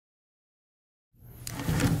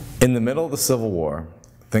In the middle of the Civil War,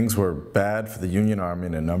 things were bad for the Union Army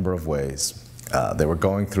in a number of ways. They were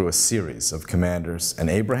going through a series of commanders,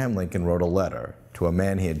 and Abraham Lincoln wrote a letter to a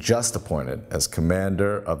man he had just appointed as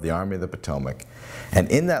commander of the Army of the Potomac.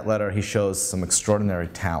 And in that letter, he shows some extraordinary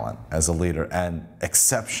talent as a leader and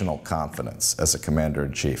exceptional confidence as a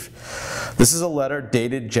commander-in-chief. This is a letter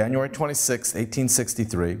dated January 26,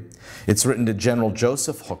 1863. It's written to General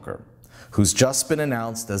Joseph Hooker, who's just been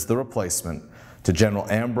announced as the replacement to General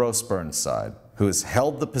Ambrose Burnside, who has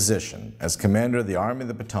held the position as commander of the Army of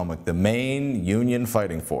the Potomac, the main Union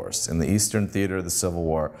fighting force in the Eastern Theater of the Civil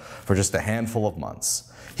War, for just a handful of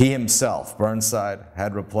months. He himself, Burnside,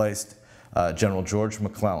 had replaced General George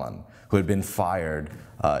McClellan, who had been fired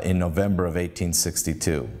in November of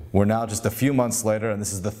 1862. We're now just a few months later, and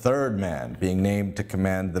this is the third man being named to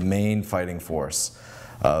command the main fighting force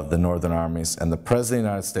of the Northern armies, and the President of the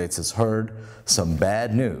United States has heard some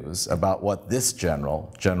bad news about what this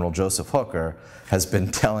general, General Joseph Hooker, has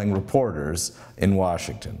been telling reporters in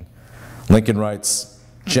Washington. Lincoln writes,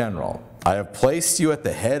 "General, I have placed you at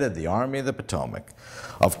the head of the Army of the Potomac.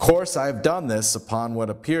 Of course, I have done this upon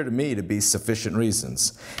what appear to me to be sufficient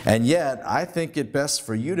reasons, and yet I think it best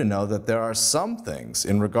for you to know that there are some things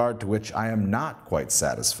in regard to which I am not quite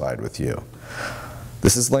satisfied with you."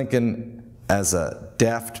 This is Lincoln as a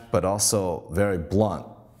deft but also very blunt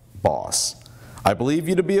boss. "I believe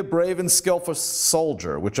you to be a brave and skillful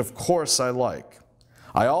soldier, which of course I like.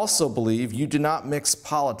 I also believe you do not mix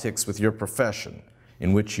politics with your profession,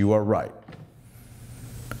 in which you are right.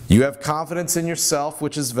 You have confidence in yourself,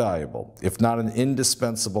 which is valuable, if not an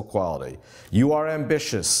indispensable quality. You are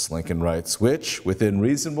ambitious," Lincoln writes, "which, within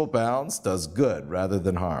reasonable bounds, does good rather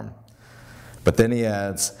than harm." But then he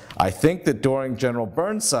adds, "I think that during General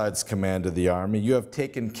Burnside's command of the Army, you have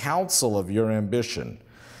taken counsel of your ambition,"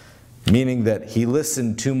 meaning that he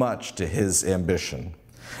listened too much to his ambition,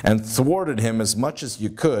 "and thwarted him as much as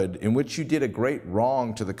you could, in which you did a great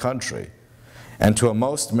wrong to the country, and to a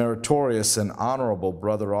most meritorious and honorable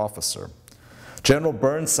brother officer." General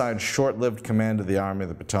Burnside's short-lived command of the Army of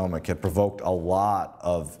the Potomac had provoked a lot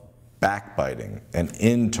of backbiting and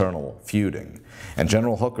internal feuding, and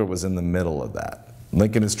General Hooker was in the middle of that.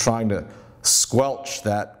 Lincoln is trying to squelch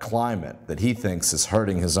that climate that he thinks is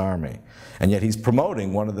hurting his army, and yet he's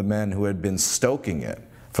promoting one of the men who had been stoking it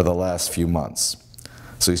for the last few months.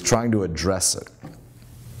 So he's trying to address it.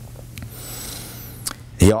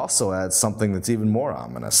 He also adds something that's even more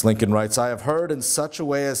ominous. Lincoln writes, "I have heard in such a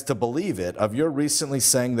way as to believe it of your recently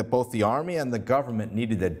saying that both the Army and the government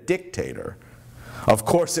needed a dictator. Of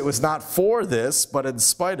course, it was not for this, but in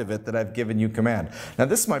spite of it, that I've given you command." Now,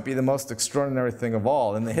 this might be the most extraordinary thing of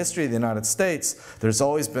all. In the history of the United States, there's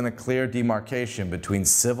always been a clear demarcation between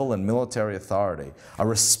civil and military authority, a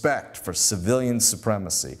respect for civilian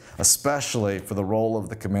supremacy, especially for the role of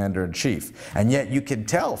the commander-in-chief. And yet you can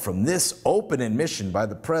tell from this open admission by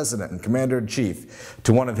the president and commander-in-chief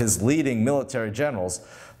to one of his leading military generals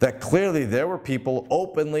that clearly there were people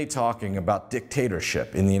openly talking about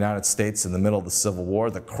dictatorship in the United States in the middle of the Civil War.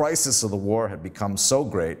 The crisis of the war had become so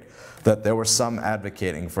great that there were some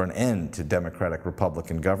advocating for an end to democratic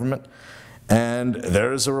Republican government. And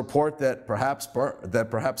there is a report that perhaps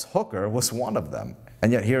Hooker was one of them.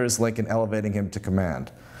 And yet here is Lincoln elevating him to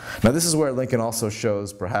command. Now this is where Lincoln also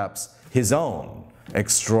shows perhaps his own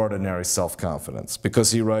extraordinary self-confidence,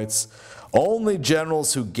 because he writes, "Only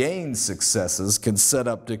generals who gain successes can set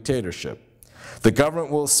up dictatorship. The government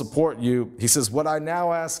will support you." He says, "What I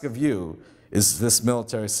now ask of you is this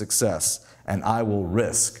military success, and I will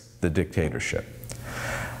risk the dictatorship."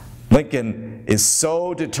 Lincoln is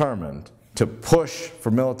so determined to push for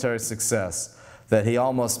military success that he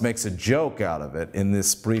almost makes a joke out of it in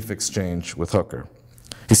this brief exchange with Hooker.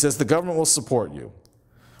 He says, "The government will support you,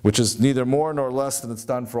 which is neither more nor less than it's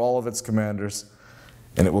done for all of its commanders,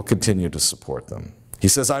 and it will continue to support them." He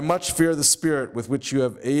says, "I much fear the spirit with which you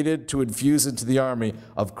have aided to infuse into the Army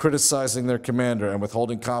of criticizing their commander and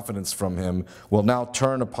withholding confidence from him will now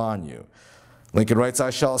turn upon you." Lincoln writes, "I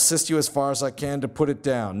shall assist you as far as I can to put it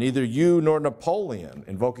down. Neither you nor Napoleon,"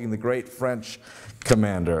 invoking the great French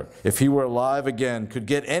commander, "if he were alive again, could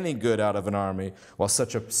get any good out of an army while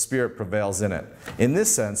such a spirit prevails in it." In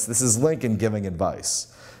this sense, this is Lincoln giving advice.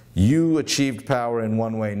 You achieved power in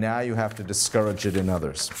one way, now you have to discourage it in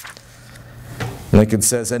others. Lincoln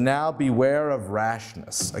says, "And now beware of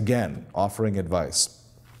rashness." Again, offering advice.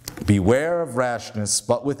 "Beware of rashness,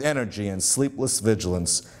 but with energy and sleepless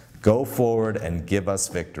vigilance, go forward and give us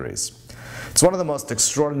victories." It's one of the most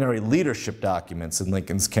extraordinary leadership documents in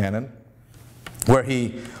Lincoln's canon, where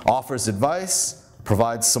he offers advice,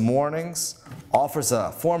 provides some warnings, offers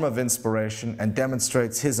a form of inspiration, and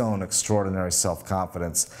demonstrates his own extraordinary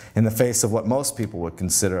self-confidence in the face of what most people would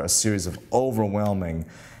consider a series of overwhelming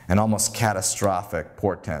and almost catastrophic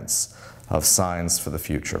portents of signs for the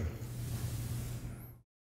future.